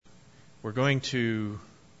We're going to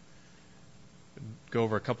go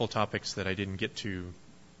over a couple topics that I didn't get to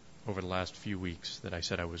over the last few weeks that I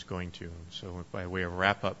said I was going to. So by way of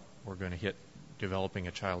wrap-up, we're going to hit developing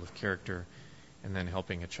a child of character and then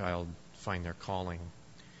helping a child find their calling.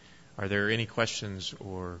 Are there any questions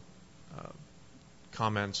or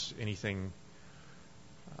comments, anything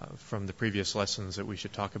from the previous lessons that we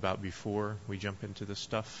should talk about before we jump into this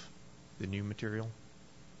stuff, the new material?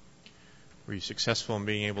 Were you successful in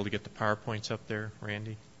being able to get the PowerPoints up there,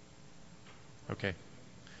 Randy? Okay.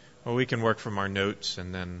 Well, we can work from our notes,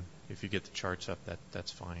 and then if you get the charts up,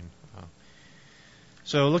 that's fine.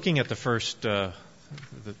 So looking at the first, the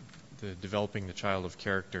developing the child of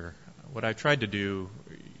character, what I tried to do,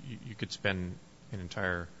 you could spend an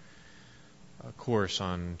entire course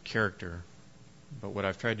on character, but what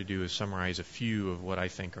I've tried to do is summarize a few of what I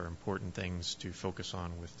think are important things to focus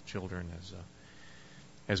on with children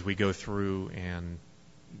as we go through and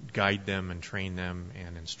guide them and train them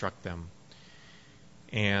and instruct them.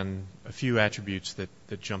 And a few attributes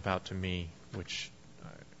that jump out to me, which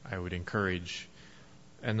I would encourage.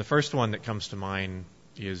 And the first one that comes to mind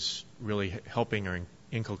is really helping or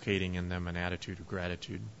inculcating in them an attitude of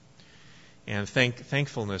gratitude. And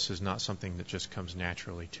thankfulness is not something that just comes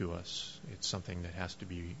naturally to us. It's something that has to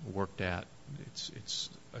be worked at. It's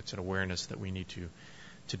an awareness that we need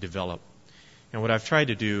to develop. And what I've tried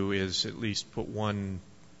to do is at least put one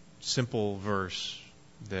simple verse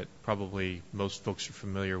that probably most folks are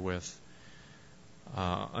familiar with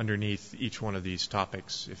underneath each one of these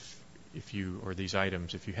topics, if you or these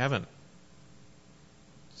items. If you haven't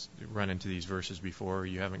run into these verses before, or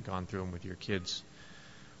you haven't gone through them with your kids,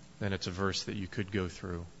 then it's a verse that you could go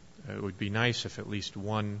through. It would be nice if at least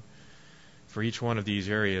one for each one of these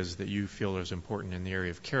areas that you feel is important in the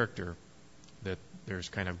area of character, that there's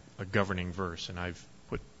kind of a governing verse, and I've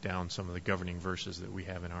put down some of the governing verses that we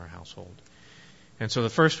have in our household. And so the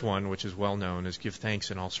first one, which is well known, is give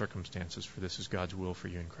thanks in all circumstances, for this is God's will for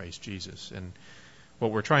you in Christ Jesus. And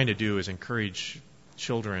what we're trying to do is encourage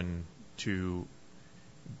children to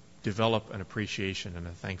develop an appreciation and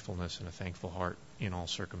a thankfulness and a thankful heart in all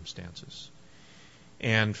circumstances.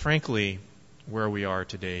 And frankly, where we are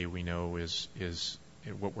today, we know is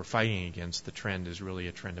what we're fighting against. The trend is really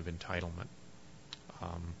a trend of entitlement.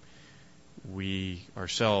 We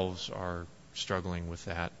ourselves are struggling with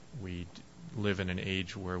that. We live in an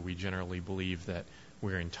age where we generally believe that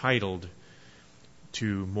we're entitled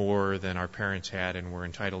to more than our parents had, and we're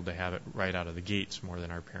entitled to have it right out of the gates more than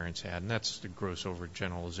our parents had. And that's a gross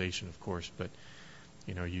overgeneralization, of course, but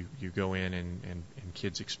you go in and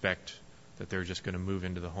kids expect that they're just going to move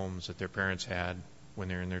into the homes that their parents had when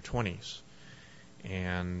they're in their 20s.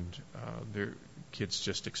 And their kids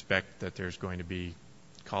just expect that there's going to be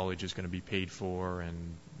college is going to be paid for,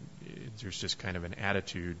 and there's just kind of an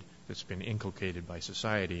attitude that's been inculcated by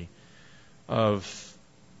society of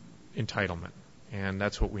entitlement. And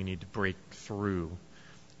that's what we need to break through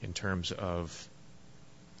in terms of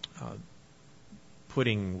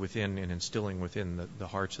putting within and instilling within the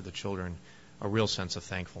hearts of the children a real sense of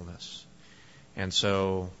thankfulness. And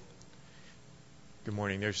so, good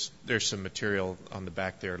morning. There's some material on the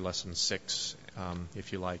back there, lesson 6,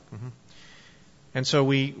 if you like. Mm-hmm. And so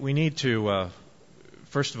we need to,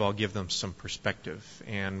 first of all, give them some perspective.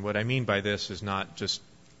 And what I mean by this is not just,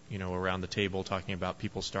 around the table talking about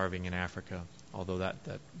people starving in Africa, although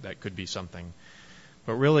that could be something.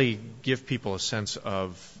 But really give people a sense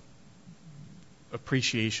of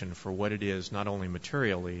appreciation for what it is, not only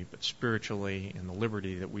materially, but spiritually, and the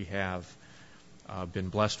liberty that we have been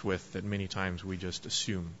blessed with that many times we just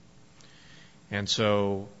assume. And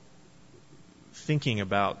so thinking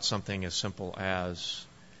about something as simple as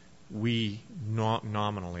we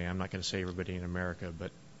nominally, I'm not going to say everybody in America, but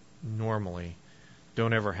normally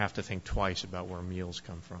don't ever have to think twice about where meals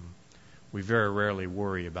come from. We very rarely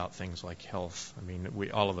worry about things like health. I mean,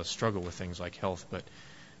 all of us struggle with things like health,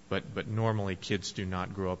 but normally kids do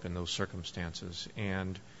not grow up in those circumstances.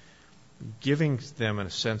 And giving them a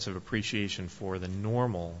sense of appreciation for the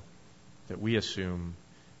normal that we assume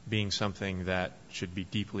being something that should be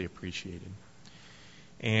deeply appreciated.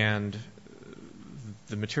 And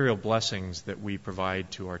the material blessings that we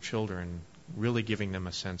provide to our children, really giving them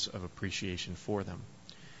a sense of appreciation for them.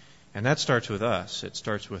 And that starts with us. It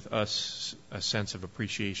starts with us, a sense of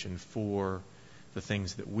appreciation for the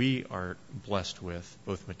things that we are blessed with,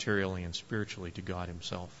 both materially and spiritually, to God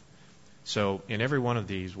Himself. So in every one of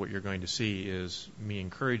these, what you're going to see is me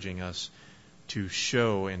encouraging us to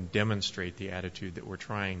show and demonstrate the attitude that we're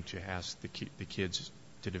trying to ask the kids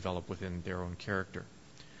to develop within their own character.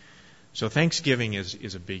 So Thanksgiving is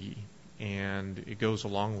a biggie, and it goes a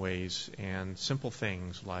long ways, and simple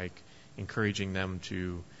things like encouraging them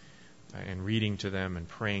to and reading to them and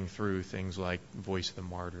praying through things like Voice of the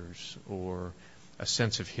Martyrs or a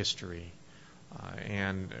sense of history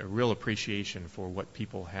and a real appreciation for what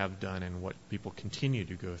people have done and what people continue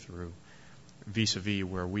to go through vis-a-vis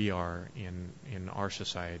where we are in our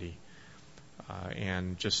society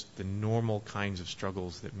and just the normal kinds of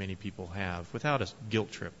struggles that many people have without a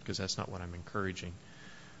guilt trip, because that's not what I'm encouraging,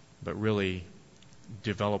 but really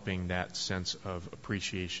developing that sense of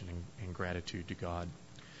appreciation and gratitude to God.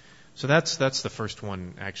 So that's the first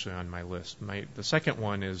one actually on my list. The second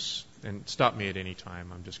one is, and stop me at any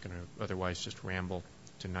time, I'm just going to otherwise just ramble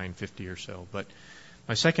to 9:50 or so, but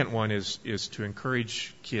my second one is to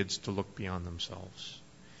encourage kids to look beyond themselves.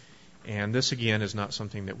 And this again is not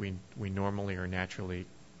something that we normally or naturally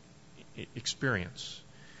experience.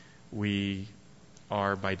 We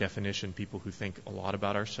are by definition people who think a lot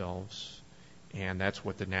about ourselves, and that's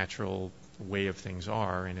what the natural way of things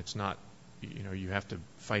are, and it's not, you have to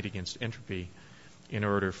fight against entropy in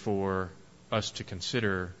order for us to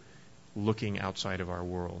consider looking outside of our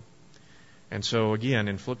world. And so again,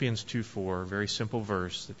 in Philippians 2:4, a very simple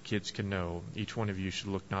verse that kids can know, each one of you should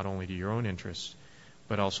look not only to your own interests,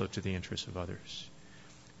 but also to the interests of others.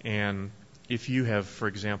 And if you have, for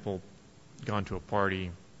example, gone to a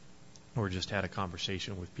party or just had a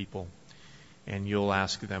conversation with people, and you'll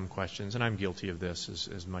ask them questions, and I'm guilty of this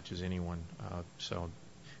as much as anyone, so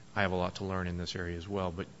I have a lot to learn in this area as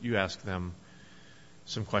well, but you ask them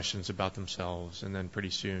some questions about themselves, and then pretty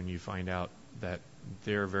soon you find out that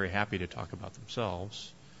they're very happy to talk about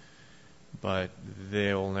themselves, but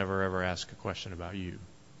they'll never ever ask a question about you,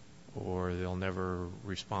 or they'll never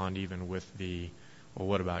respond even with well,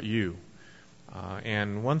 what about you?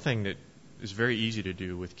 And one thing that is very easy to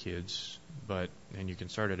do with kids, and you can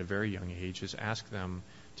start at a very young age, is ask them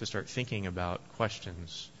to start thinking about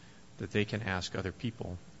questions that they can ask other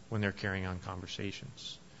people when they're carrying on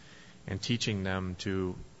conversations, and teaching them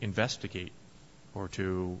to investigate or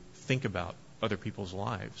to think about other people's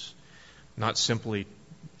lives, not simply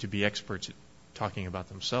to be experts at talking about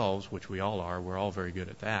themselves, which we all are. We're all very good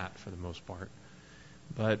at that for the most part,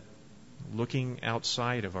 but looking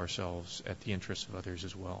outside of ourselves at the interests of others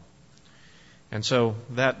as well. And so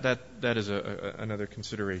that is another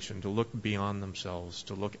consideration, to look beyond themselves,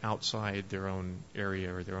 to look outside their own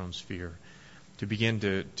area or their own sphere, to begin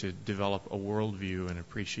to develop a worldview and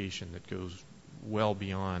appreciation that goes well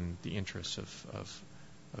beyond the interests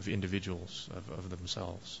of individuals, of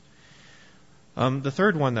themselves. The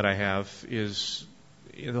third one that I have is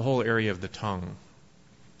the whole area of the tongue.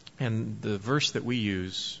 And the verse that we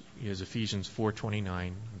use is Ephesians 4:29,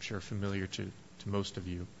 I'm sure familiar to most of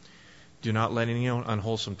you. Do not let any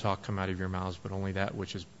unwholesome talk come out of your mouths, but only that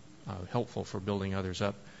which is helpful for building others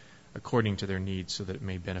up according to their needs, so that it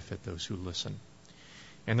may benefit those who listen.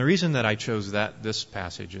 And the reason that I chose this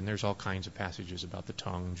passage, and there's all kinds of passages about the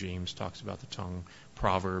tongue. James talks about the tongue.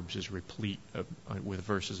 Proverbs is replete with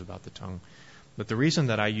verses about the tongue. But the reason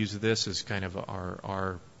that I use this as kind of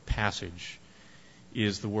our passage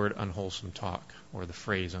is the word unwholesome talk, or the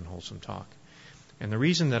phrase unwholesome talk. And the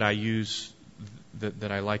reason that I use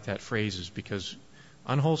that I like that phrase is because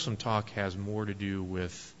unwholesome talk has more to do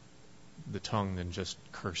with the tongue than just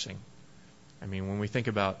cursing. I mean, when we think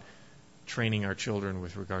about training our children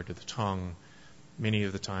with regard to the tongue, many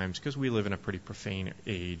of the times, because we live in a pretty profane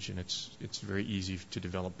age, and it's very easy to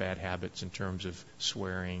develop bad habits in terms of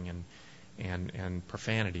swearing and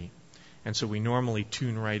profanity. And so we normally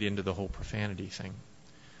tune right into the whole profanity thing.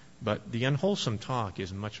 But the unwholesome talk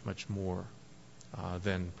is much, much more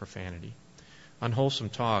than profanity. Unwholesome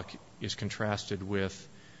talk is contrasted with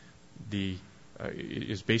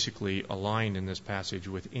is basically aligned in this passage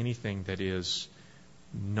with anything that is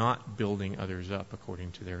not building others up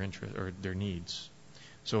according to their interest or their needs.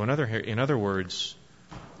 So in other words,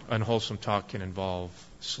 unwholesome talk can involve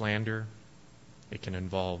slander, it can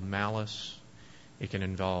involve malice, it can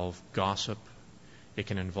involve gossip, it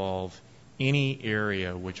can involve any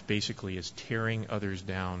area which basically is tearing others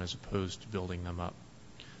down as opposed to building them up.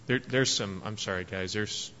 There's some, I'm sorry guys,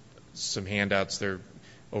 there's some handouts there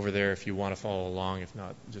over there if you want to follow along. If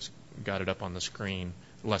not, just got it up on the screen,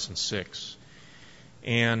 lesson 6.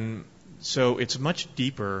 And so it's much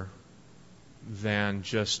deeper than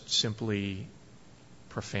just simply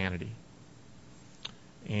profanity.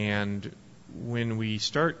 And when we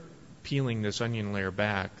start peeling this onion layer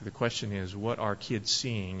back, the question is, what are kids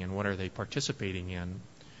seeing and what are they participating in?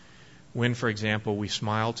 When, for example, we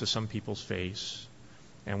smile to some people's face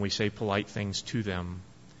and we say polite things to them,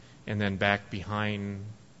 and then back behind,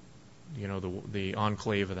 the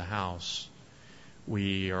enclave of the house,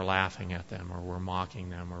 we are laughing at them, or we're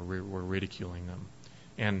mocking them, or we're ridiculing them.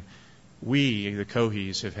 And we, the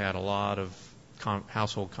Cohees, have had a lot of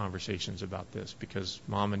household conversations about this, because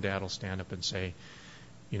Mom and Dad will stand up and say,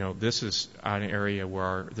 this is an area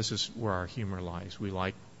where our humor lies. We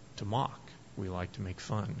like to mock. We like to make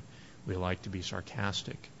fun. We like to be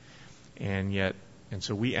sarcastic. And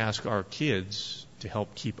so we ask our kids to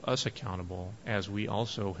help keep us accountable, as we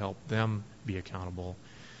also help them be accountable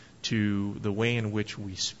to the way in which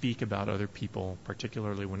we speak about other people,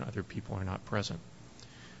 particularly when other people are not present.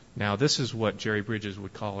 Now, this is what Jerry Bridges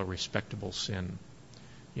would call a respectable sin.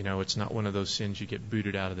 It's not one of those sins you get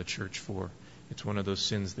booted out of the church for. It's one of those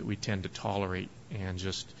sins that we tend to tolerate and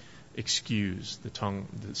just excuse, the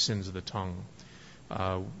sins of the tongue.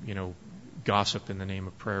 Gossip in the name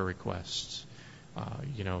of prayer requests.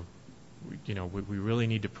 We really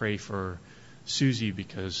need to pray for Susie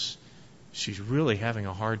because she's really having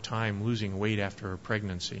a hard time losing weight after her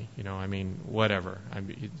pregnancy. Whatever.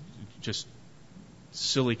 Just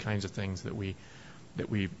silly kinds of things that we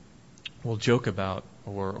will joke about,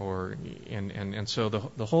 and so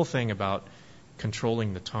the whole thing about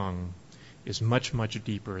controlling the tongue is much, much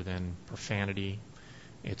deeper than profanity.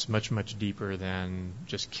 It's much, much deeper than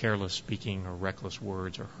just careless speaking or reckless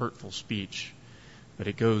words or hurtful speech. But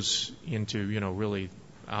it goes into, really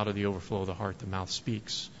out of the overflow of the heart, the mouth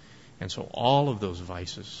speaks. And so all of those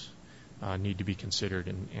vices need to be considered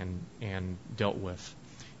and dealt with.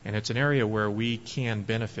 And it's an area where we can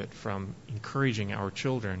benefit from encouraging our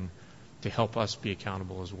children to help us be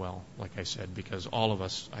accountable as well, like I said, because all of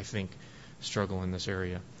us, I think, struggle in this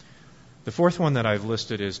area. The fourth one that I've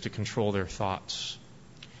listed is to control their thoughts.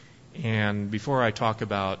 And before I talk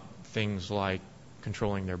about things like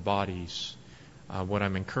controlling their bodies, what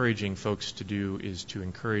I'm encouraging folks to do is to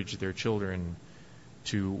encourage their children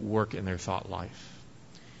to work in their thought life.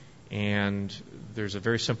 And there's a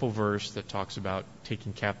very simple verse that talks about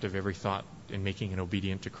taking captive every thought and making it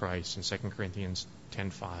obedient to Christ in 2 Corinthians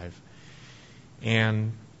 10:5.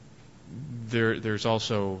 And there's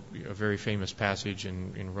also a very famous passage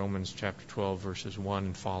in Romans chapter 12, verses 1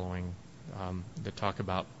 and following, that talk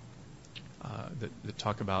about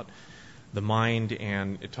the mind,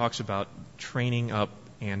 and it talks about training up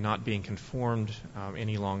and not being conformed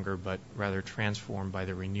any longer, but rather transformed by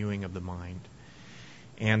the renewing of the mind.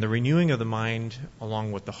 And the renewing of the mind,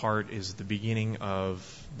 along with the heart, is the beginning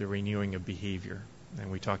of the renewing of behavior.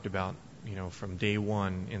 And we talked about, from day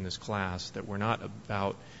one in this class, that we're not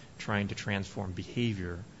about trying to transform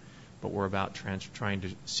behavior, but we're about trying to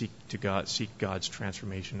seek God's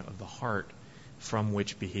transformation of the heart, from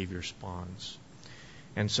which behavior spawns.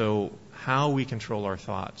 And so how we control our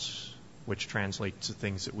thoughts, which translates to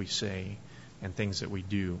things that we say and things that we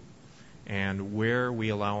do, and where we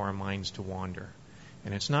allow our minds to wander.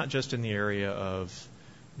 And it's not just in the area of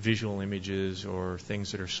visual images or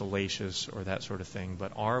things that are salacious or that sort of thing,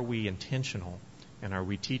 but are we intentional, and are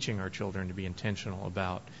we teaching our children to be intentional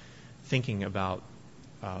about thinking about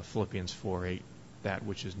Philippians 4:8, that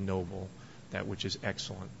which is noble, that which is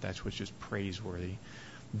excellent, that which is praiseworthy.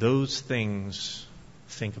 Those things,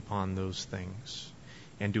 think upon those things.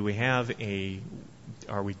 And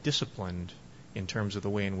are we disciplined in terms of the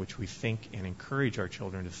way in which we think and encourage our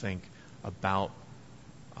children to think about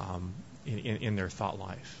in their thought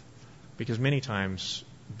life? Because many times,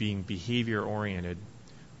 being behavior oriented,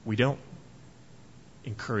 we don't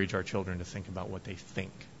encourage our children to think about what they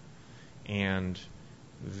think. And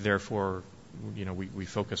therefore, we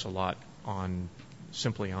focus a lot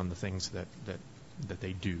simply on the things that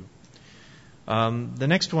they do. The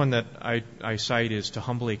next one that I cite is to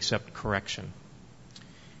humbly accept correction.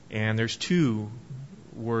 And there's two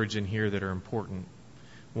words in here that are important.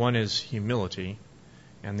 One is humility,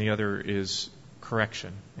 and the other is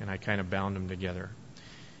correction. And I kind of bound them together.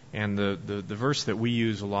 And the verse that we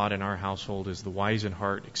use a lot in our household is, "The wise in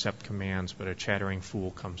heart accept commands, but a chattering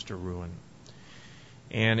fool comes to ruin."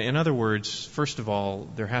 And in other words, first of all,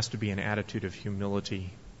 there has to be an attitude of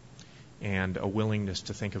humility and a willingness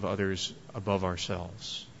to think of others above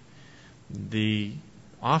ourselves. The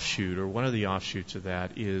offshoot, or one of the offshoots of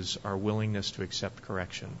that, is our willingness to accept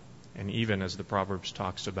correction. And even as the Proverbs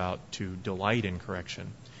talks about, to delight in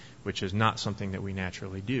correction, which is not something that we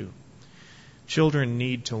naturally do. Children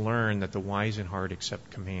need to learn that the wise in heart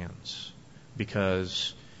accept commands,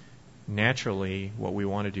 because naturally what we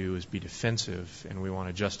want to do is be defensive, and we want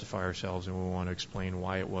to justify ourselves, and we want to explain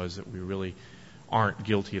why it was that we really aren't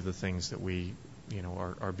guilty of the things that we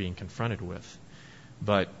are being confronted with.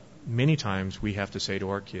 But many times we have to say to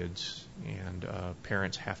our kids, and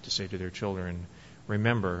parents have to say to their children,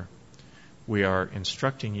 remember, we are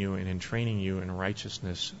instructing you and entraining you in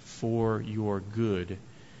righteousness for your good,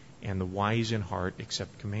 and the wise in heart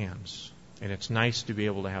accept commands. And it's nice to be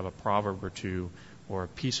able to have a proverb or two or a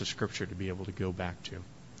piece of scripture to be able to go back to.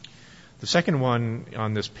 The second one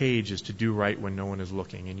on this page is to do right when no one is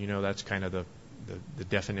looking. And that's kind of the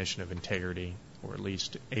definition of integrity, or at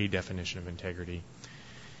least a definition of integrity,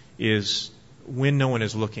 is when no one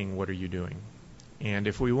is looking, what are you doing? And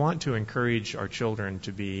if we want to encourage our children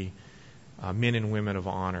to be men and women of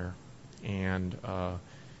honor and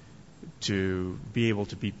to be able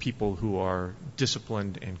to be people who are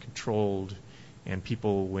disciplined and controlled, and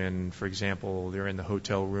people when, for example, they're in the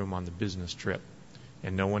hotel room on the business trip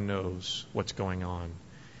and no one knows what's going on,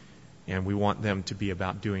 and we want them to be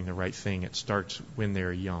about doing the right thing, it starts when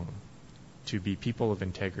they're young, to be people of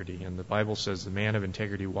integrity. And the Bible says the man of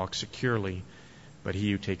integrity walks securely, but he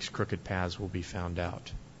who takes crooked paths will be found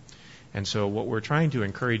out. And so what we're trying to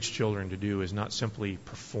encourage children to do is not simply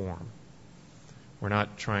perform. We're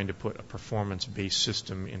not trying to put a performance-based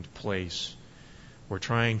system into place. We're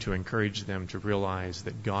trying to encourage them to realize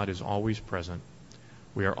that God is always present.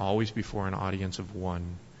 We are always before an audience of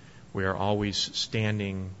one. We are always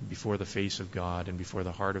standing before the face of God and before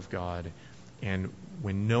the heart of God. And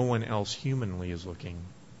when no one else humanly is looking,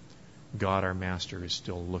 God, our Master, is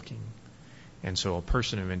still looking. And so a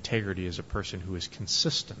person of integrity is a person who is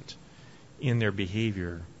consistent in their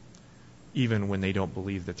behavior, even when they don't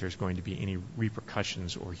believe that there's going to be any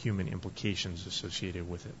repercussions or human implications associated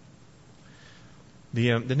with it.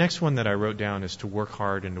 The next one that I wrote down is to work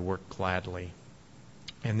hard and to work gladly.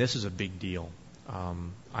 And this is a big deal,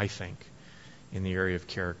 I think, in the area of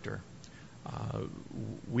character.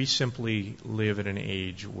 We simply live in an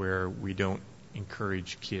age where we don't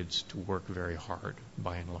encourage kids to work very hard,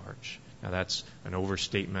 by and large. Now, that's an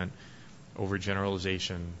overstatement,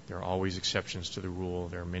 overgeneralization. There are always exceptions to the rule.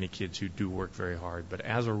 There are many kids who do work very hard. But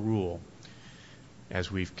as a rule,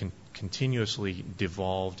 as we've continuously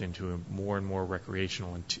devolved into a more and more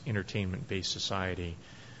recreational and entertainment-based society,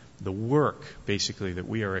 the work, basically, that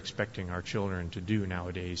we are expecting our children to do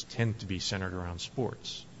nowadays tend to be centered around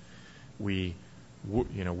sports. We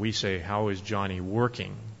say, how is Johnny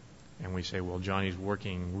working? And we say, well, Johnny's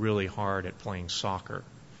working really hard at playing soccer.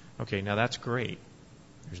 Okay, now that's great.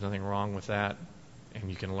 There's nothing wrong with that,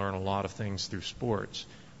 and you can learn a lot of things through sports,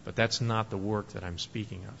 but that's not the work that I'm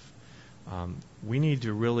speaking of. We need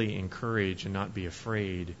to really encourage and not be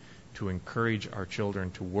afraid to encourage our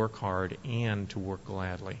children to work hard and to work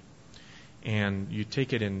gladly. And you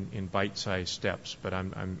take it in bite-sized steps, but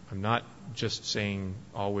I'm not just saying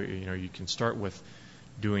always. You can start with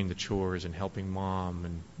doing the chores and helping mom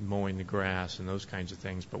and mowing the grass and those kinds of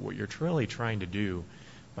things. But what you're really trying to do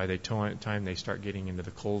by the time they start getting into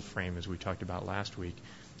the cold frame, as we talked about last week,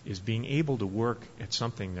 is being able to work at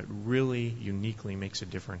something that really uniquely makes a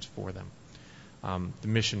difference for them. The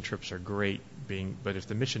mission trips are great, but if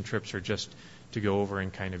the mission trips are just to go over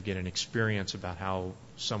and kind of get an experience about how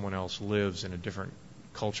someone else lives in a different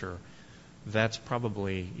culture, that's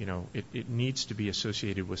probably, it needs to be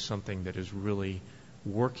associated with something that is really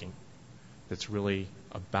working, that's really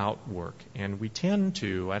about work. And we tend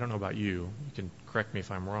to, I don't know about you, you can correct me if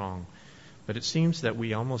I'm wrong, but it seems that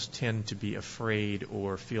we almost tend to be afraid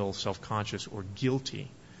or feel self-conscious or guilty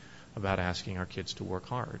about asking our kids to work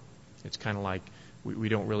hard. It's kind of like we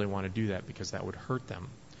don't really want to do that because that would hurt them.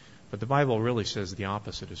 But the Bible really says the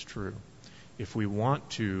opposite is true. If we want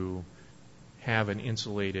to have an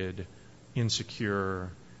insulated, insecure,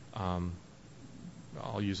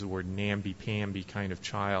 I'll use the word namby-pamby kind of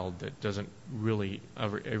child that doesn't really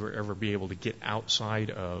ever be able to get outside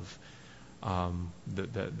of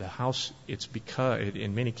the house, it's because,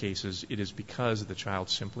 in many cases, it is because the child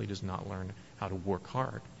simply does not learn how to work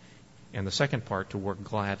hard. And the second part, to work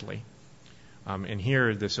gladly. And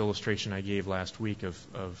here, this illustration I gave last week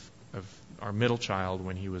of our middle child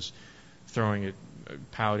when he was throwing it,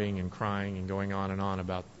 pouting and crying and going on and on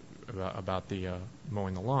about the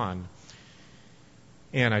mowing the lawn.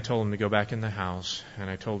 And I told him to go back in the house, and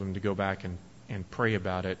I told him to go back and pray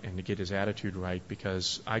about it and to get his attitude right,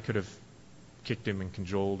 because I could have kicked him and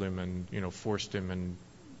cajoled him and forced him and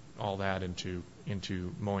all that into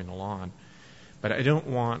mowing the lawn. But I don't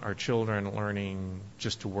want our children learning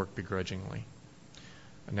just to work begrudgingly.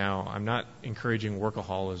 Now, I'm not encouraging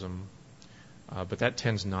workaholism, but that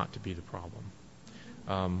tends not to be the problem.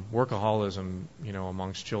 Workaholism,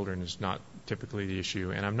 amongst children is not typically the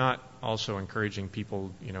issue. And I'm not also encouraging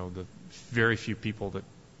people, the very few people that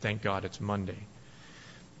thank God it's Monday.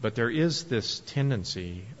 But there is this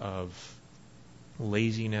tendency of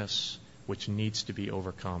laziness which needs to be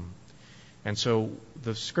overcome. And so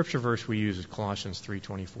the scripture verse we use is Colossians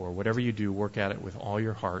 3:24. Whatever you do, work at it with all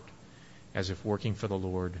your heart, as if working for the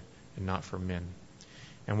Lord and not for men.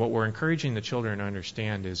 And what we're encouraging the children to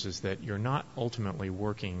understand is that you're not ultimately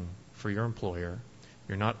working for your employer.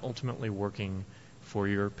 You're not ultimately working for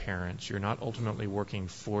your parents. You're not ultimately working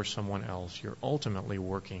for someone else. You're ultimately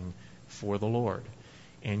working for the Lord.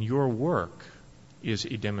 And your work is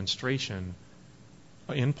a demonstration,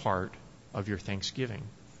 in part, of your thanksgiving.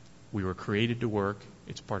 We were created to work.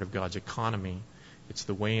 It's part of God's economy. It's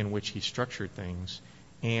the way in which He structured things.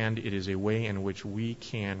 And it is a way in which we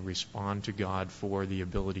can respond to God for the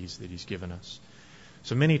abilities that He's given us.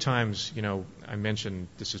 So many times, I mentioned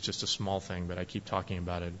this is just a small thing, but I keep talking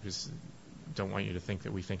about it because I don't want you to think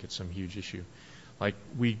that we think it's some huge issue. Like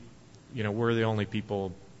we're the only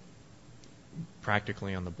people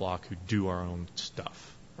practically on the block who do our own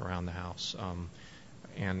stuff around the house.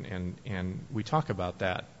 And we talk about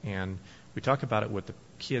that, and we talk about it with the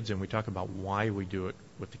kids, and we talk about why we do it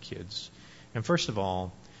with the kids. And first of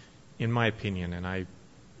all, in my opinion, and I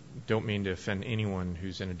don't mean to offend anyone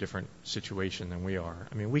who's in a different situation than we are,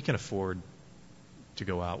 we can afford to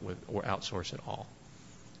go out with or outsource it all.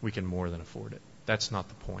 We can more than afford it. That's not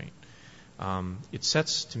the point. It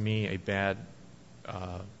sets to me a bad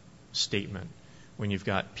statement when you've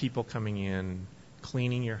got people coming in,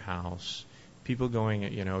 cleaning your house, people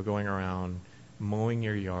going around, mowing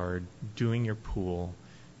your yard, doing your pool,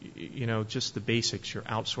 just the basics. You're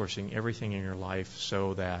outsourcing everything in your life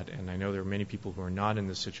so that, and I know there are many people who are not in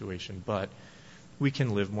this situation, but we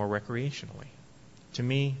can live more recreationally. To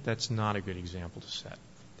me, that's not a good example to set.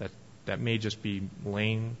 That may just be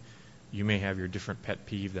lame. You may have your different pet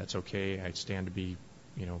peeve. That's okay. I'd stand to be,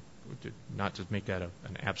 not to make that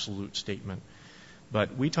an absolute statement.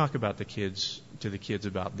 But we talk about the kids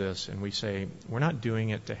about this, and we say we're not doing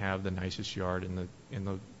it to have the nicest yard in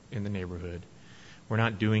the neighborhood. We're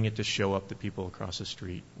not doing it to show up the people across the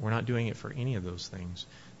street. We're not doing it for any of those things.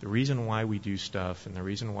 The reason why we do stuff and the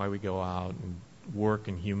reason why we go out and work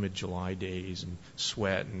in humid July days and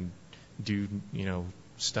sweat and do,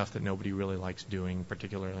 stuff that nobody really likes doing,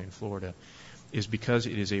 particularly in Florida, is because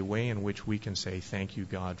it is a way in which we can say, thank you,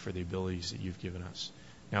 God, for the abilities that you've given us.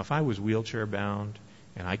 Now, if I was wheelchair bound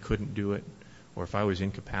and I couldn't do it, or if I was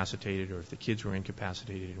incapacitated, or if the kids were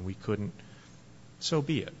incapacitated and we couldn't, so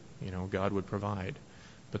be it. God would provide.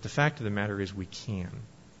 But the fact of the matter is we can.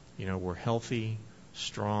 We're healthy,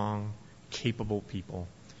 strong, capable people,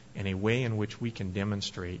 and a way in which we can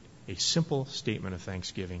demonstrate a simple statement of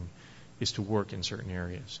thanksgiving is to work in certain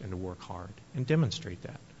areas and to work hard and demonstrate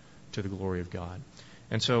that to the glory of God.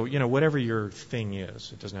 And so, whatever your thing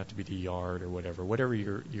is, it doesn't have to be the yard or whatever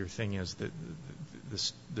your thing is,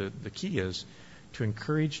 the key is to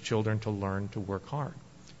encourage children to learn to work hard.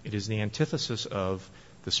 It is the antithesis of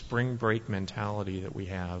the spring break mentality that we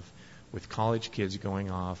have with college kids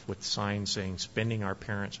going off with signs saying, spending our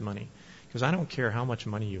parents' money. Because I don't care how much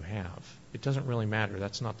money you have. It doesn't really matter.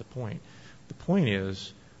 That's not the point. The point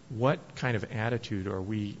is, what kind of attitude are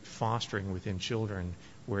we fostering within children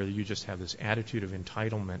where you just have this attitude of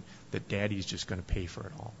entitlement that daddy's just going to pay for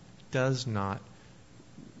it all? It does not,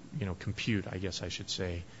 compute, I guess I should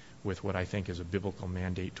say, with what I think is a biblical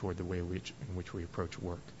mandate toward the way in which we approach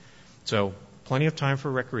work. So, plenty of time for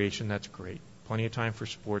recreation, that's great. Plenty of time for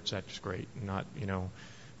sports, that's great.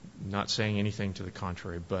 Not saying anything to the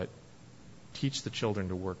contrary, but teach the children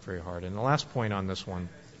to work very hard. And the last point on this one,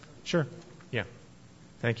 sure, yeah.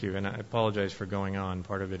 Thank you, and I apologize for going on.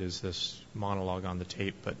 Part of it is this monologue on the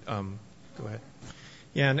tape, but go ahead.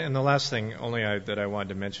 Yeah, and the last thing that I wanted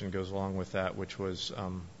to mention goes along with that, which was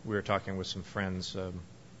we were talking with some friends,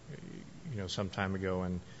 some time ago,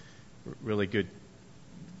 and really good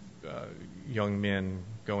young men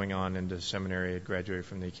going on into seminary, had graduated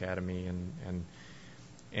from the academy,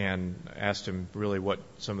 and asked them really what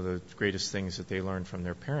some of the greatest things that they learned from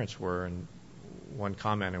their parents were, and one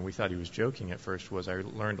comment, and we thought he was joking at first, was I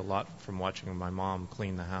learned a lot from watching my mom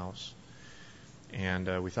clean the house.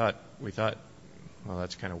 And we thought, well,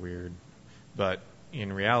 that's kind of weird. But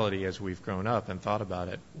in reality, as we've grown up and thought about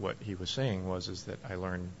it, what he was saying is that I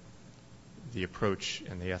learned the approach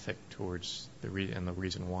and the ethic towards the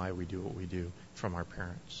reason why we do what we do from our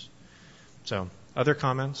parents. So, other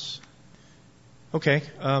comments? Okay,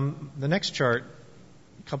 the next chart,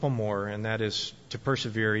 a couple more, and that is to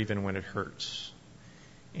persevere even when it hurts.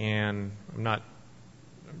 And I'm not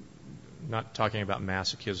talking about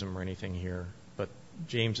masochism or anything here, but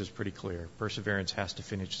James is pretty clear. Perseverance has to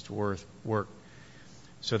finish its work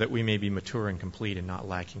so that we may be mature and complete and not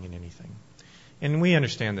lacking in anything. And we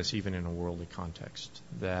understand this even in a worldly context,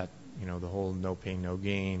 that, the whole no pain, no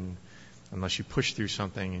gain, unless you push through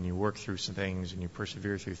something and you work through some things and you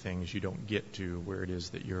persevere through things, you don't get to where it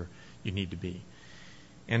is that you need to be.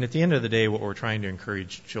 And at the end of the day, what we're trying to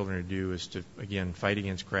encourage children to do is to, again, fight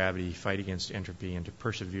against gravity, fight against entropy, and to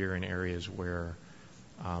persevere in areas where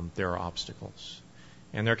there are obstacles.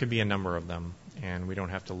 And there can be a number of them, and we don't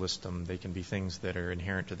have to list them. They can be things that are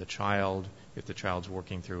inherent to the child, if the child's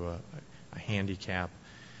working through a handicap.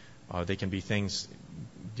 They can be things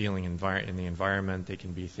dealing in the environment. They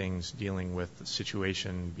can be things dealing with the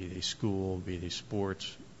situation, be they school, be they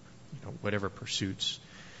sports, whatever pursuits.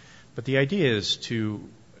 But the idea is to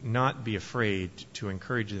not be afraid to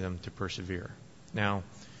encourage them to persevere. Now,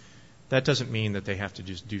 that doesn't mean that they have to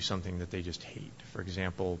just do something that they just hate. For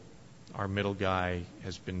example, our middle guy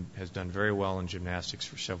has done very well in gymnastics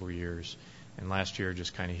for several years, and last year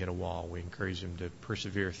just kind of hit a wall. We encouraged him to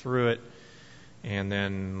persevere through it, and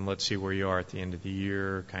then let's see where you are at the end of the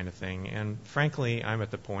year kind of thing. And frankly, I'm at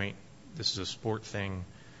the point, this is a sport thing,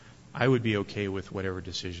 I would be okay with whatever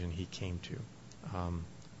decision he came to.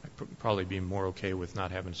 I'd probably be more okay with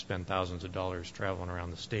not having to spend thousands of dollars traveling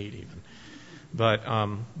around the state even. But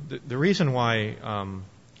the reason why,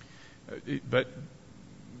 but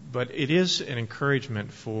it is an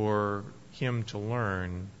encouragement for him to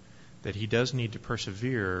learn that he does need to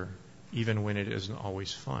persevere even when it isn't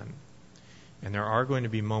always fun. And there are going to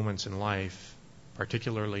be moments in life,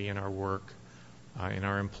 particularly in our work, in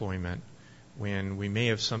our employment, when we may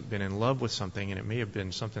have been in love with something, and it may have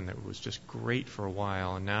been something that was just great for a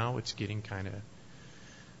while, and now it's getting kind of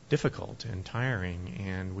difficult and tiring,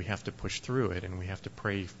 and we have to push through it, and we have to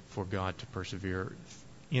pray for God to persevere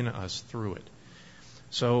in us through it.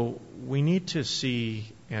 So we need to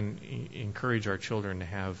see and encourage our children to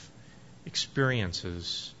have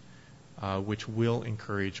experiences which will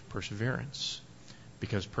encourage perseverance,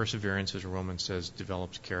 because perseverance, as Romans says,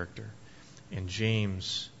 develops character. And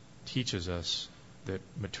James teaches us that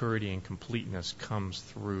maturity and completeness comes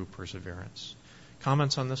through perseverance.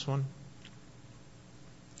 Comments on this one?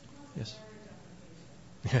 Yes.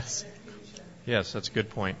 Yes. Yes, that's a good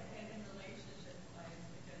point.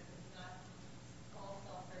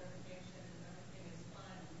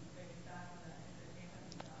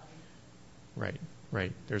 Right,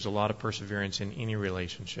 right. There's a lot of perseverance in any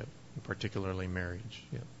relationship, particularly marriage.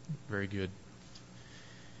 Yeah, very good.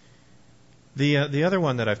 The other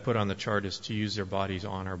one that I've put on the chart is to use their bodies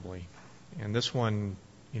honorably. And this one,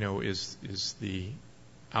 is the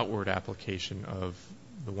outward application of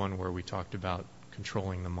the one where we talked about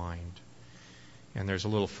controlling the mind. And there's a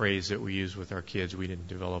little phrase that we use with our kids. We didn't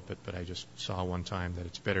develop it, but I just saw one time that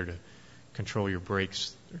it's better to control your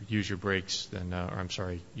brakes, or use your brakes than,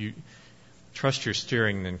 you trust your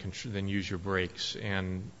steering than use your brakes.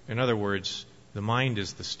 And in other words, the mind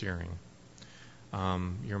is the steering.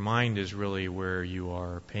 Your mind is really where you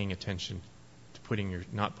are paying attention to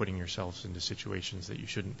not putting yourselves into situations that you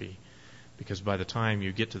shouldn't be. Because by the time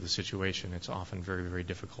you get to the situation, it's often very, very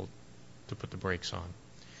difficult to put the brakes on.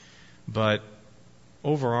 But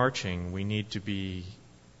overarching, we need to be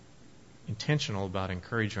intentional about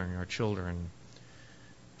encouraging our children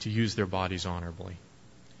to use their bodies honorably.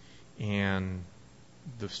 And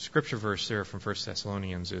the scripture verse there from 1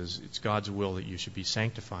 Thessalonians is, it's God's will that you should be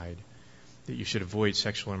sanctified, that you should avoid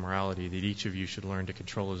sexual immorality, that each of you should learn to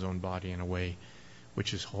control his own body in a way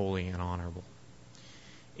which is holy and honorable.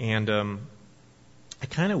 And I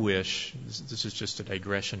kind of wish, this is just a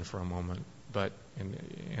digression for a moment, but,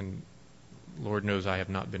 and Lord knows I have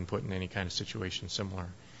not been put in any kind of situation similar,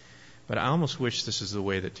 but I almost wish this is the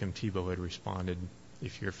way that Tim Tebow had responded,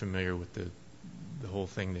 if you're familiar with the whole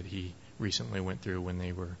thing that he recently went through when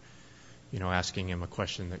they were, asking him a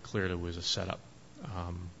question that clearly was a setup.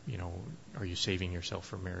 Are you saving yourself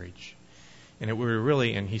for marriage?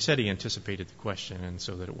 And he said he anticipated the question, and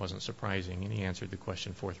so that it wasn't surprising, and he answered the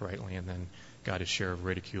question forthrightly, and then got his share of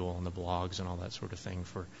ridicule on the blogs and all that sort of thing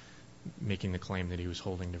for making the claim that he was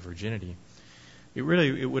holding to virginity. It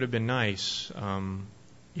would have been nice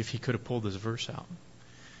if he could have pulled this verse out,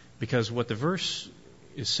 because what the verse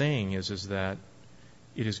is saying is that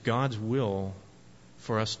it is God's will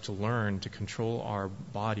for us to learn to control our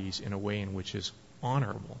bodies in a way in which is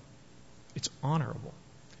honorable. It's honorable.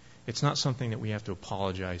 It's not something that we have to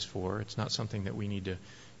apologize for. It's not something that we need to,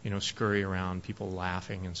 scurry around, people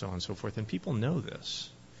laughing and so on and so forth. And people know this.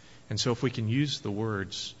 And so if we can use the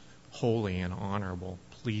words holy and honorable,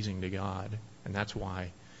 pleasing to God, and that's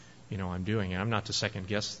why, I'm doing it. I'm not to second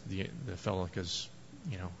guess the fellow because,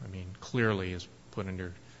 clearly is put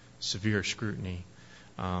under severe scrutiny.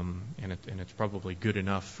 And it's probably good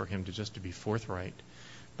enough for him to be forthright.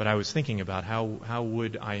 But I was thinking about how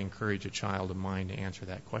would I encourage a child of mine to answer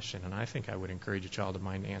that question? And I think I would encourage a child of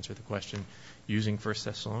mine to answer the question using 1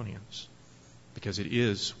 Thessalonians, because it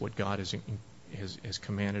is what God is has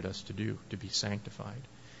commanded us to do, to be sanctified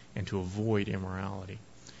and to avoid immorality.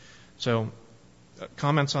 So,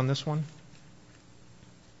 comments on this one?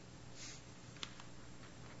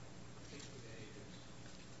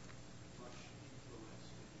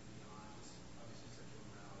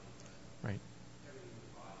 Right.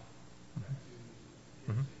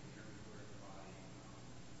 Mm-hmm.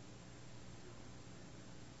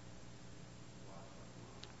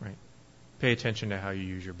 Right. Pay attention to how you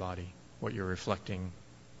use your body, what you're reflecting.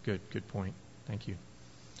 Good point. Thank you.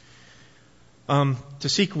 To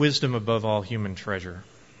seek wisdom above all human treasure.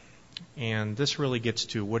 And this really gets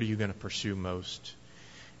to what are you going to pursue most?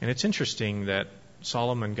 And it's interesting that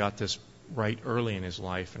Solomon got this right early in his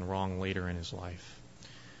life and wrong later in his life.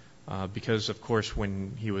 Because, of course,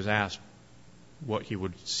 when he was asked what he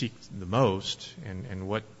would seek the most and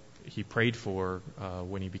what he prayed for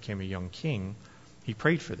when he became a young king, he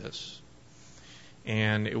prayed for this.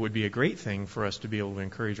 And it would be a great thing for us to be able to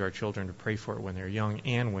encourage our children to pray for it when they're young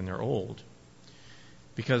and when they're old.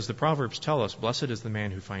 Because the Proverbs tell us, blessed is the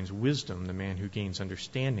man who finds wisdom, the man who gains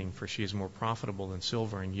understanding, for she is more profitable than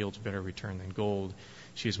silver and yields better return than gold.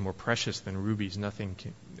 She is more precious than rubies. Nothing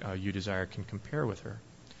you desire can compare with her.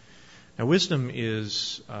 Now, wisdom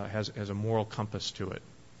has a moral compass to it.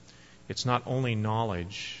 It's not only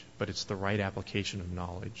knowledge, but it's the right application of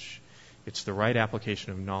knowledge. It's the right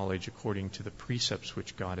application of knowledge according to the precepts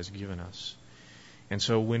which God has given us. And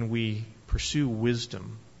so when we pursue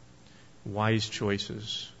wisdom, wise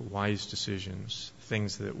choices, wise decisions,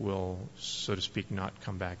 things that will, so to speak, not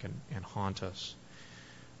come back and haunt us,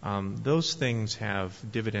 those things have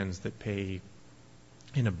dividends that pay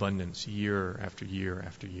in abundance year after year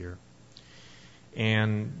after year.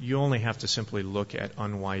 And you only have to simply look at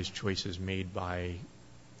unwise choices made by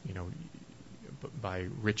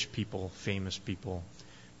rich people, famous people,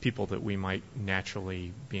 people that we might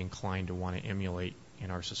naturally be inclined to want to emulate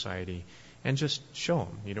in our society, and just show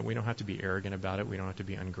them. We don't have to be arrogant about it. We don't have to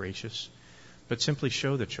be ungracious, but simply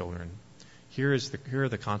show the children. Here are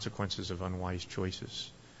the consequences of unwise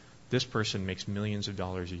choices. This person makes millions of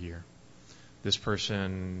dollars a year. This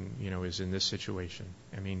person, is in this situation.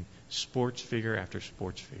 I mean, sports figure after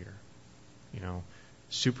sports figure.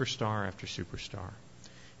 Superstar after superstar.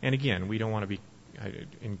 And again, we don't want to be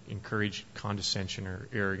encourage condescension or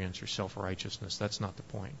arrogance or self-righteousness. That's not the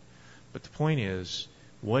point. But the point is,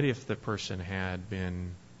 what if the person had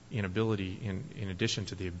been in addition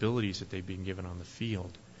to the abilities that they've been given on the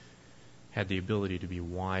field, had the ability to be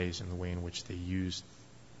wise in the way in which they used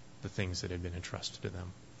the things that had been entrusted to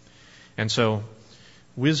them. And so,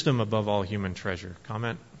 wisdom above all human treasure.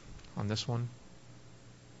 Comment on this one?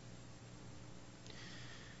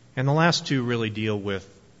 And the last two really deal with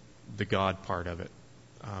the God part of it,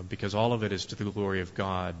 because all of it is to the glory of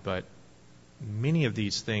God, but many of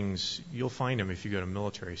these things, you'll find them if you go to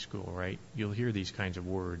military school, right? You'll hear these kinds of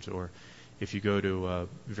words, or if you go to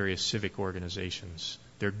various civic organizations.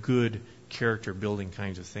 They're good character-building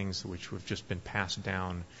kinds of things which have just been passed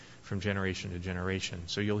down from generation to generation.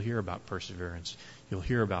 So you'll hear about perseverance. You'll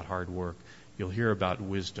hear about hard work. You'll hear about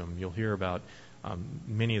wisdom. You'll hear about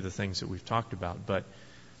many of the things that we've talked about. But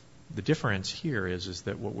the difference here is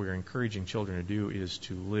that what we're encouraging children to do is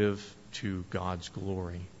to live to God's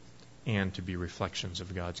glory and to be reflections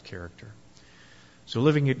of God's character. So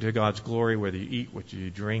living to God's glory, whether you eat, what you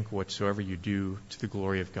drink, whatsoever you do, to the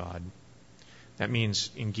glory of God. That means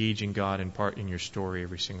engaging God in part in your story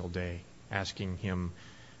every single day, asking Him.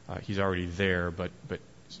 He's already there, but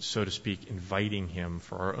so to speak, inviting Him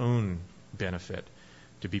for our own benefit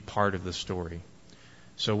to be part of the story.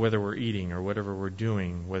 So whether we're eating or whatever we're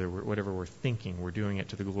doing, whatever we're thinking, we're doing it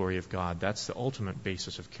to the glory of God. That's the ultimate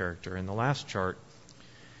basis of character. And the last chart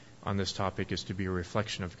on this topic is to be a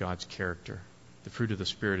reflection of God's character. The fruit of the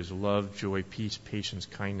Spirit is love, joy, peace, patience,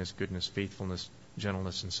 kindness, goodness, faithfulness,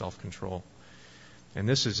 gentleness, and self-control. And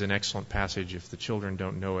this is an excellent passage if the children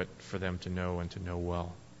don't know it, for them to know and to know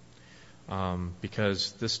well.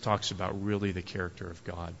 Because this talks about really the character of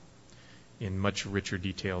God in much richer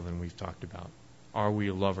detail than we've talked about. Are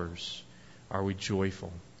we lovers? Are we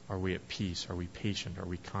joyful? Are we at peace? Are we patient? Are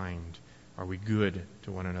we kind? Are we good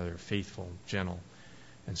to one another, faithful, gentle,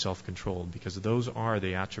 and self-controlled? Because those are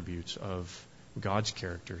the attributes of God's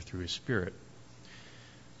character through His Spirit.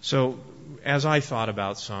 So, as I thought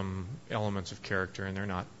about some elements of character, and they're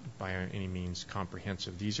not by any means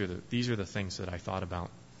comprehensive, these are the things that I thought about.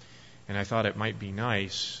 And I thought it might be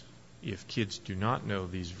nice if kids do not know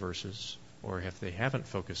these verses, or if they haven't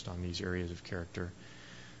focused on these areas of character,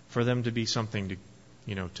 for them to be something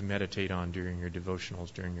to meditate on during your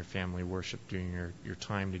devotionals, during your family worship, during your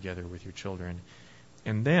time together with your children.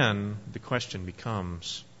 And then the question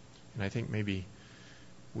becomes, and I think maybe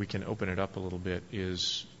we can open it up a little bit,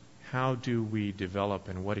 is how do we develop,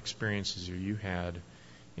 and what experiences have you had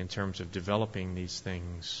in terms of developing these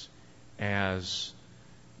things as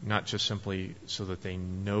not just simply so that they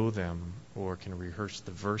know them or can rehearse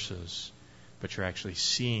the verses, but you're actually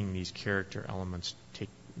seeing these character elements take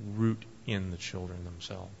root in the children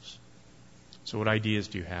themselves. So what ideas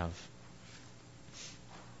do you have?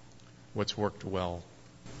 What's worked well?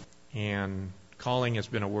 And calling has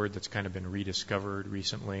been a word that's kind of been rediscovered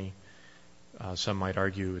recently. Some might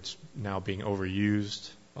argue it's now being overused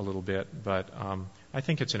a little bit, but I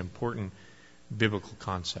think it's an important biblical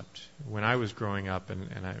concept. When I was growing up, and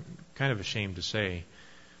I'm kind of ashamed to say,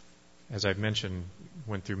 as I've mentioned,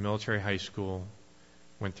 went through military high school,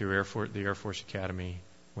 went through the Air Force Academy,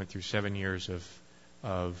 went through 7 years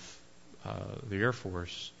of the Air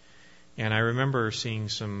Force, and I remember seeing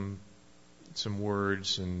some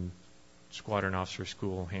words in Squadron Officer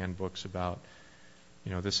School handbooks about,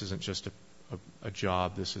 this isn't just a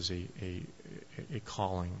job, this is a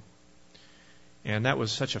calling. And that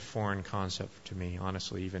was such a foreign concept to me,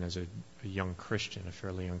 honestly, even as a young Christian, a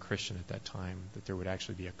fairly young Christian at that time, that there would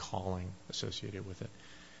actually be a calling associated with it.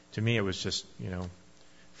 To me, it was just,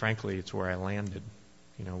 frankly, it's where I landed.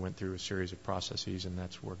 Went through a series of processes, and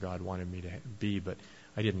that's where God wanted me to be, but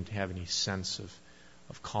I didn't have any sense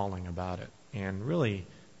of calling about it. And really,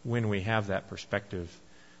 when we have that perspective,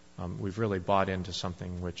 we've really bought into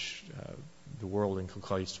something which the world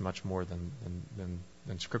inculcates much more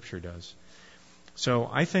than Scripture does. So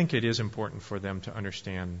I think it is important for them to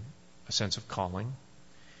understand a sense of calling,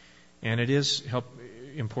 and it is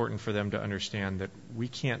important for them to understand that we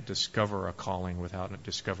can't discover a calling without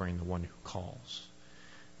discovering the one who calls.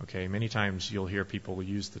 Okay, many times you'll hear people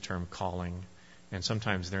use the term calling, and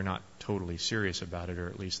sometimes they're not totally serious about it, or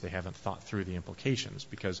at least they haven't thought through the implications,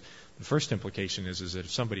 because the first implication is that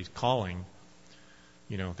if somebody's calling,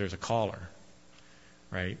 there's a caller,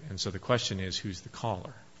 right? And so the question is, who's the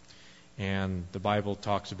caller? And the Bible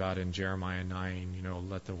talks about in Jeremiah 9,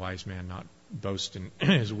 let the wise man not boast in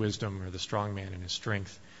his wisdom, or the strong man in his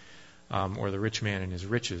strength, or the rich man in his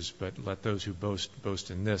riches, but let those who boast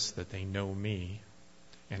in this, that they know me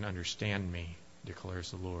and understand me,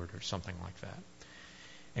 declares the Lord, or something like that.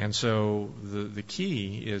 And so the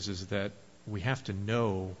key is that we have to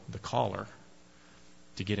know the caller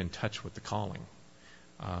to get in touch with the calling.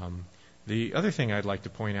 The other thing I'd like to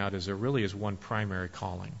point out is there really is one primary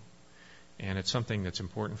calling. And it's something that's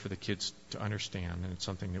important for the kids to understand, and it's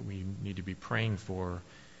something that we need to be praying for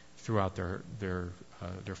throughout their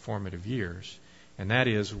formative years. And that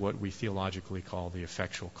is what we theologically call the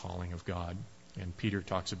effectual calling of God. And Peter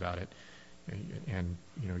talks about it. And,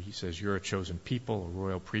 he says, you're a chosen people, a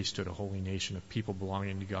royal priesthood, a holy nation, a people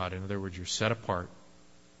belonging to God. In other words, you're set apart,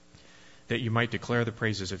 that you might declare the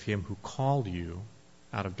praises of him who called you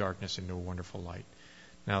out of darkness into a wonderful light.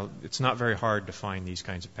 Now, it's not very hard to find these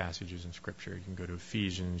kinds of passages in Scripture. You can go to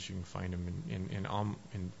Ephesians, you can find them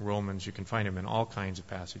in Romans, you can find them in all kinds of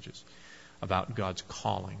passages about God's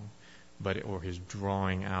calling, or his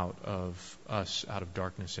drawing out of us out of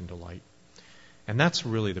darkness into light. And that's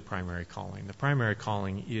really the primary calling. The primary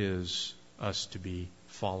calling is us to be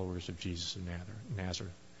followers of Jesus of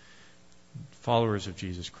Nazareth, followers of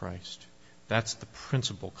Jesus Christ. That's the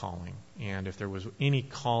principal calling. And if there was any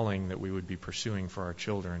calling that we would be pursuing for our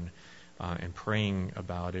children and praying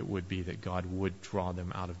about, it would be that God would draw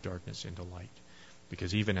them out of darkness into light.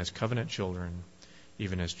 Because even as covenant children,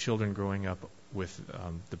 even as children growing up with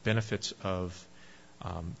the benefits of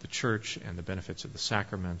the church and the benefits of the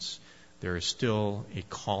sacraments, there is still a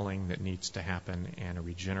calling that needs to happen and a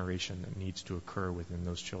regeneration that needs to occur within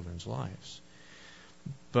those children's lives.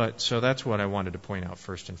 So that's what I wanted to point out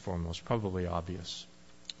first and foremost, probably obvious.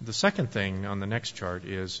 The second thing on the next chart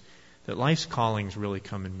is that life's callings really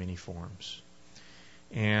come in many forms.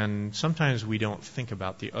 And sometimes we don't think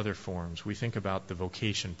about the other forms. We think about the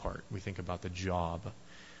vocation part. We think about the job.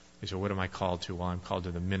 So what am I called to? Well, I'm called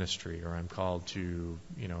to the ministry, or I'm called to,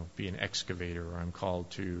 be an excavator, or I'm called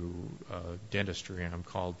to dentistry, and I'm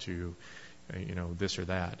called to, this or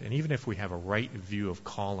that. And even if we have a right view of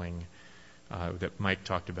calling that Mike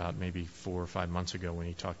talked about maybe 4 or 5 months ago when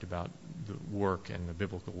he talked about the work and the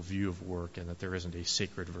biblical view of work, and that there isn't a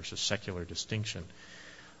sacred versus secular distinction,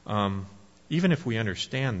 even if we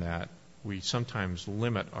understand that, we sometimes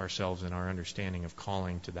limit ourselves in our understanding of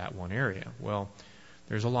calling to that one area. Well,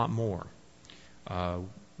 there's a lot more.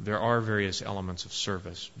 There are various elements of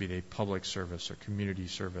service, be they public service or community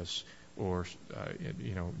service, or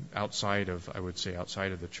outside of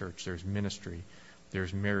the church. There's ministry,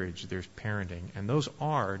 there's marriage, there's parenting, and those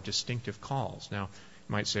are distinctive calls. Now,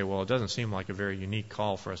 might say, well, it doesn't seem like a very unique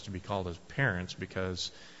call for us to be called as parents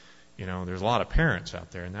because, there's a lot of parents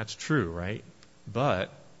out there, and that's true, right?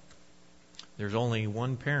 But there's only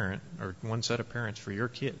one parent or one set of parents for your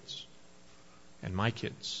kids and my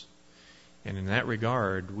kids. And in that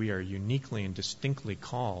regard, we are uniquely and distinctly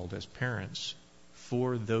called as parents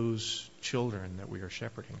for those children that we are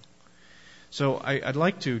shepherding. So I'd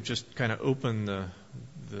like to just kind of open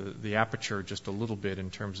the aperture just a little bit in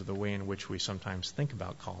terms of the way in which we sometimes think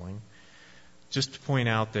about calling. Just to point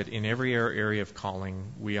out that in every area of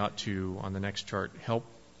calling, we ought to, on the next chart, help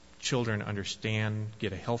children understand,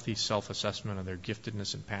 get a healthy self-assessment of their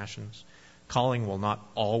giftedness and passions. Calling will not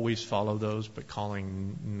always follow those, but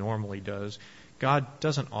calling normally does. God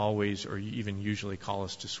doesn't always or even usually call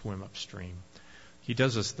us to swim upstream. He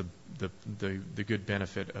does us the good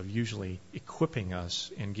benefit of usually equipping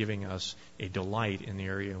us and giving us a delight in the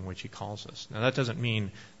area in which He calls us. Now that doesn't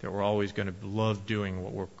mean that we're always going to love doing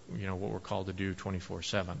what we're called to do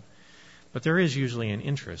 24/7. But there is usually an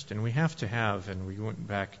interest, and we have to have, and we went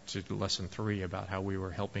back to lesson 3 about how we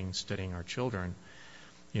were helping studying our children,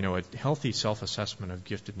 a healthy self-assessment of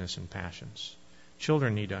giftedness and passions.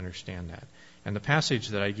 Children need to understand that. And the passage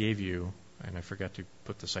that I gave you, and I forgot to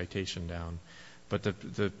put the citation down, but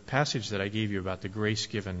the passage that I gave you about the grace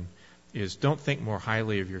given is don't think more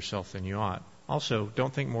highly of yourself than you ought. Also,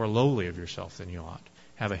 don't think more lowly of yourself than you ought.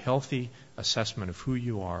 Have a healthy assessment of who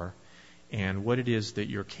you are and what it is that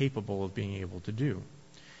you're capable of being able to do,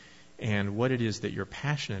 and what it is that you're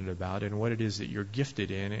passionate about, and what it is that you're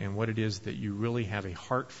gifted in, and what it is that you really have a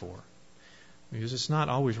heart for. Because it's not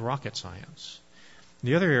always rocket science.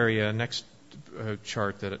 The other area, next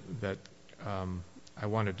chart that I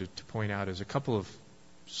wanted to point out is a couple of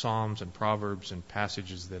Psalms and Proverbs and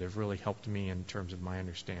passages that have really helped me in terms of my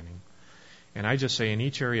understanding. And I just say in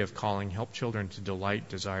each area of calling, help children to delight,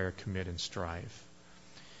 desire, commit, and strive.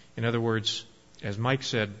 In other words, as Mike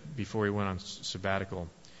said before he went on sabbatical,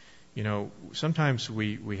 sometimes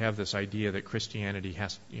we have this idea that Christianity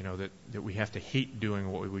has, that we have to hate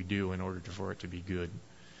doing what we do in order for it to be good.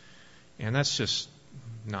 And that's just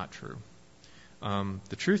not true.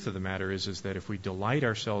 The truth of the matter is that if we delight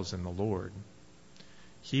ourselves in the Lord,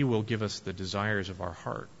 He will give us the desires of our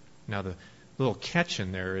heart. Now, the little catch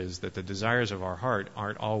in there is that the desires of our heart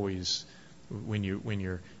aren't always, when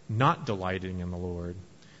you're not delighting in the Lord,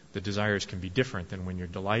 the desires can be different than when you're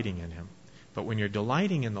delighting in Him. But when you're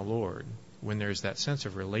delighting in the Lord, when there's that sense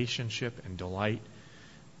of relationship and delight,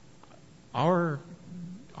 our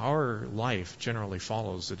life generally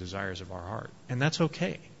follows the desires of our heart. And that's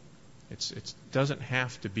okay. It doesn't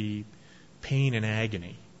have to be pain and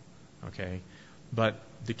agony, okay? But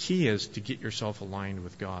the key is to get yourself aligned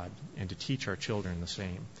with God and to teach our children the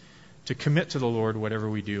same. To commit to the Lord whatever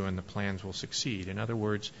we do, and the plans will succeed. In other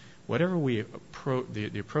words, whatever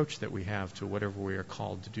the approach that we have to whatever we are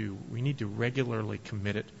called to do, we need to regularly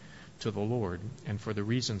commit it to the Lord and for the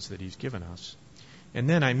reasons that He's given us. And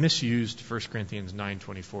then I misused 1 Corinthians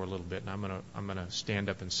 9:24 a little bit, and I'm gonna stand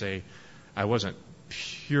up and say I wasn't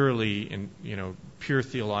purely in pure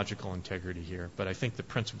theological integrity here, but I think the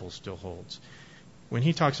principle still holds. When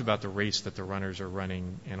he talks about the race that the runners are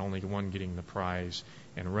running and only one getting the prize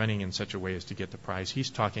and running in such a way as to get the prize, he's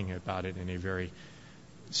talking about it in a very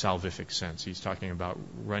salvific sense. He's talking about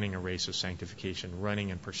running a race of sanctification,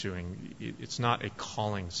 running and pursuing. It's not a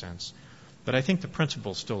calling sense. But I think the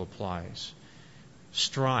principle still applies.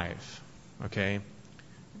 Strive, okay?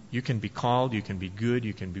 You can be called, you can be good,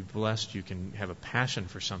 you can be blessed, you can have a passion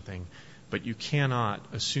for something, but you cannot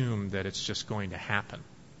assume that it's just going to happen,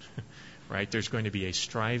 right? There's going to be a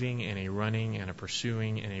striving and a running and a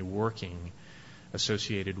pursuing and a working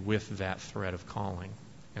associated with that thread of calling.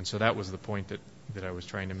 And so that was the point that I was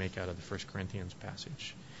trying to make out of the 1 Corinthians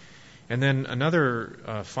passage. And then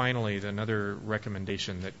finally, another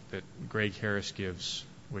recommendation that Greg Harris gives,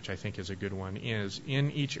 which I think is a good one, is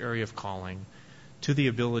in each area of calling, to the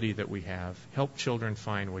ability that we have, help children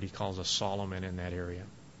find what he calls a Solomon in that area.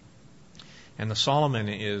 And the Solomon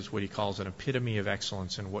is what he calls an epitome of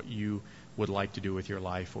excellence in what you would like to do with your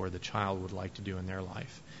life or the child would like to do in their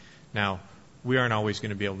life. Now, we aren't always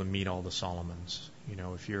going to be able to meet all the Solomons.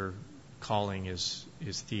 If your calling is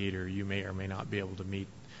theater, you may or may not be able to meet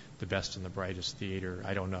the best and the brightest theater.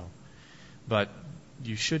 I don't know. But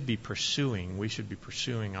we should be pursuing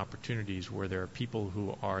opportunities where there are people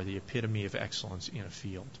who are the epitome of excellence in a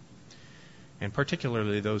field. And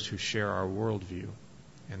particularly those who share our worldview,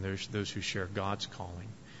 and there's those who share God's calling.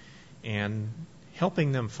 And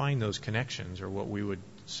helping them find those connections, or what we would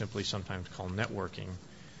simply sometimes call networking,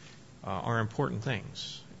 are important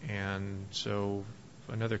things. And so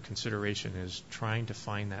another consideration is trying to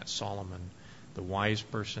find that Solomon the wise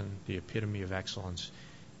person, the epitome of excellence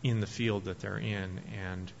in the field that they're in,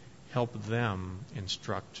 and help them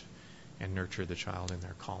instruct and nurture the child in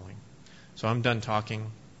their calling. So I'm done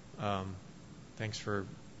talking. Thanks for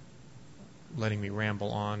letting me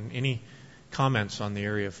ramble on. Any comments on the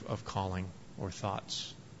area of calling or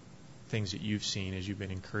thoughts, things that you've seen as you've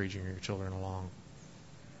been encouraging your children along?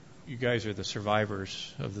 You guys are the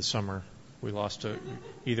survivors of the summer. We lost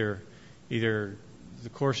either the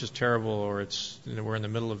course is terrible or we're in the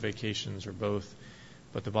middle of vacations or both.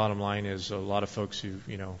 But the bottom line is a lot of folks who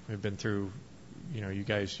have been through. You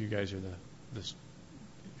guys are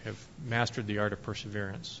have mastered the art of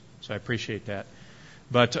perseverance. So I appreciate that.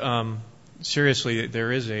 But seriously,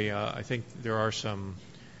 there is I think there are some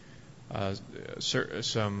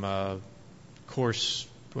course,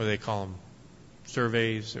 what do they call them,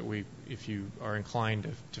 surveys that if you are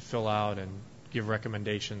inclined to fill out and give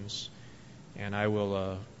recommendations, and I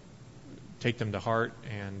will take them to heart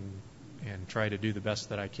and try to do the best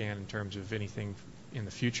that I can in terms of anything in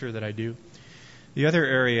the future that I do. The other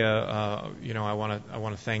area, I want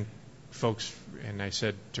to thank folks, and I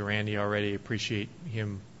said to Randy already, appreciate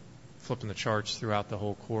him flipping the charts throughout the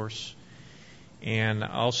whole course, and I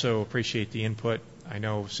also appreciate the input. I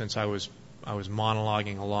know since I was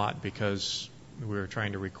monologuing a lot because we were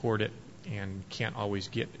trying to record it and can't always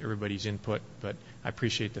get everybody's input, but I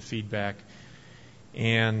appreciate the feedback.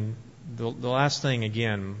 And the last thing,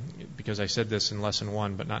 again, because I said this in lesson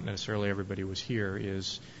 1, but not necessarily everybody was here,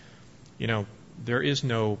 is, there is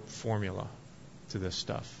no formula to this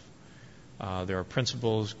stuff. There are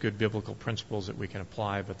principles, good biblical principles that we can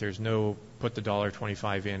apply, but there's no put the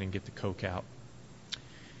 $1.25 in and get the Coke out.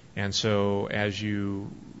 And so as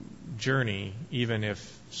you journey, even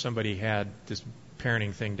if somebody had this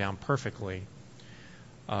parenting thing down perfectly,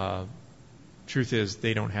 truth is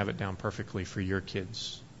they don't have it down perfectly for your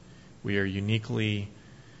kids. We are uniquely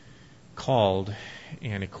called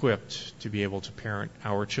and equipped to be able to parent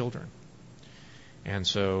our children. And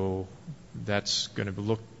so that's going to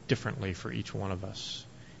look differently for each one of us.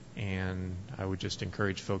 And I would just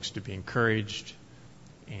encourage folks to be encouraged.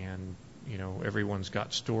 And, everyone's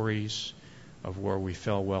got stories of where we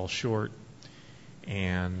fell well short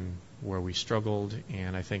and where we struggled.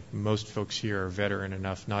 And I think most folks here are veteran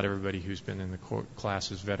enough. Not everybody who's been in the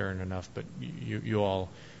class is veteran enough, but you all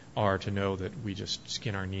are to know that we just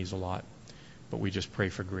skin our knees a lot. But we just pray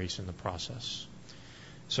for grace in the process.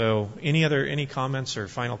 So any comments or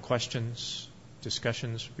final questions,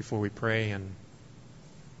 discussions before we pray and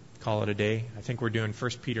call it a day? I think we're doing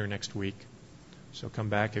 1 Peter next week. So come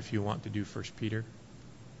back if you want to do 1 Peter.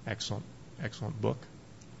 Excellent book.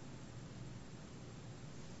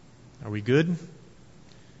 Are we good?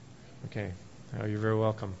 Okay. Oh, you're very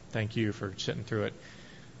welcome. Thank you for sitting through it.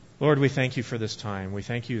 Lord, we thank you for this time. We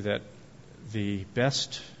thank you that the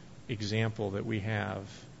best example that we have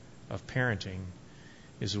of parenting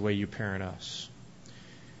is the way you parent us.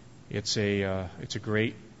 It's a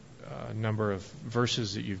great number of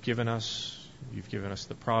verses that you've given us. You've given us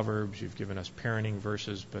the Proverbs. You've given us parenting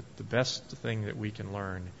verses. But the best thing that we can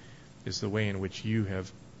learn is the way in which you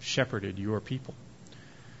have shepherded your people,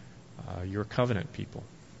 your covenant people,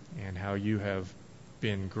 and how you have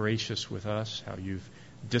been gracious with us, how you've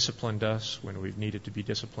disciplined us when we've needed to be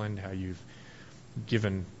disciplined, how you've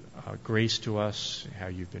given grace to us, how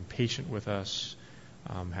you've been patient with us,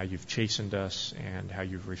 how you've chastened us, and how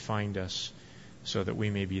you've refined us so that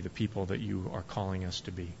we may be the people that you are calling us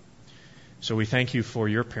to be. So we thank you for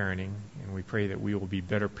your parenting, and we pray that we will be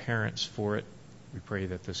better parents for it. We pray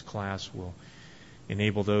that this class will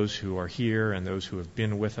enable those who are here and those who have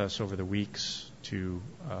been with us over the weeks to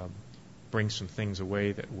bring some things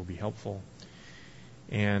away that will be helpful.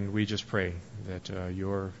 And we just pray that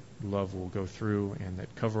your love will go through and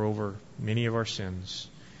that cover over many of our sins,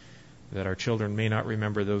 that our children may not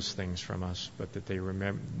remember those things from us, but that they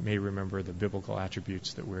may remember the biblical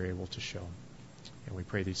attributes that we're able to show. And we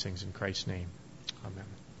pray these things in Christ's name. Amen.